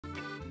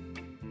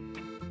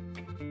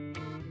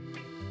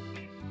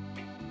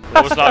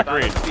It was not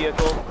green.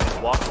 Vehicle,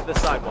 walk to the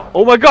sidewalk.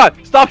 Oh my god!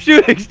 Stop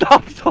shooting!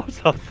 Stop! It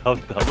was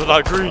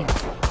not green.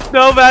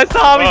 No, man,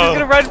 stop! He's just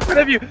gonna run in front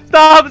of you!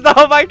 Stop! Stop!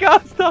 Oh my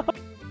god, stop!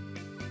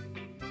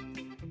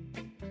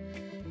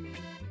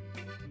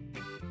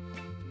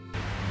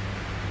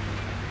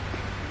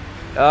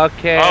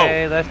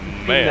 Okay, let's be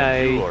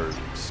Man, you nice. are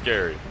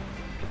scary.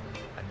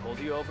 I pulled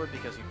you over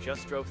because you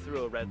just drove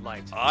through a red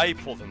light. I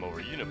pulled him over.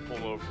 You didn't pull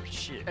him over for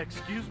shit.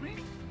 Excuse me?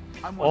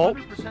 I'm Oh.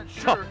 100%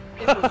 sure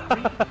it was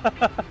green.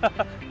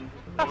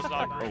 It was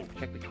not green. Oh,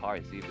 check the car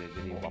and see if there's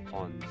any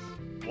weapons.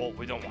 Well,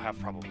 we don't have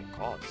probable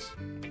cause.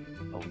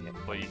 Oh, yeah.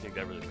 But you think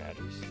that really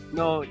matters?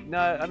 No,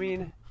 I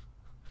mean...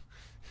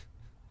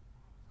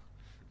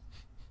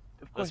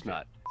 Of course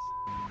not.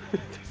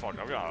 Fuck,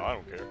 I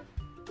don't care.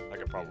 I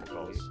got probable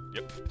cause.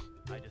 Yep.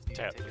 I just need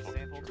Tap. to take a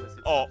sample to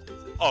assist.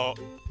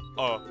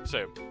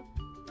 Sam.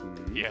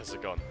 Hmm. He has a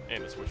gun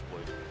and a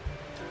switchblade.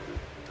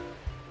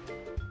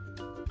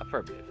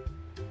 Affirmative.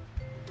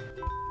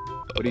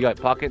 What do you got?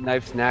 Pocket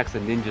knife, snacks,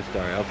 and ninja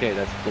star. Okay,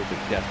 those are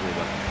definitely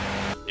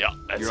weapons. Yeah,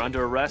 that's You're it.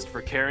 under arrest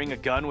for carrying a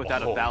gun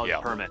without a valid yeah.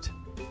 permit.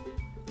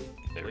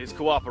 There Please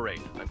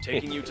cooperate. I'm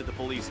taking you to the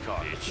police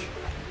car. Bitch.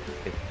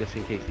 Okay, just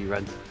in case he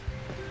runs.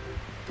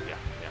 Yeah,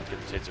 get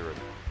the taser ready.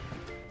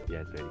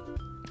 Yeah, it's ready.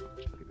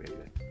 Okay,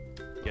 ready.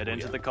 Get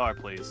into the car,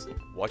 please.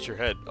 Watch your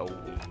head. Oh.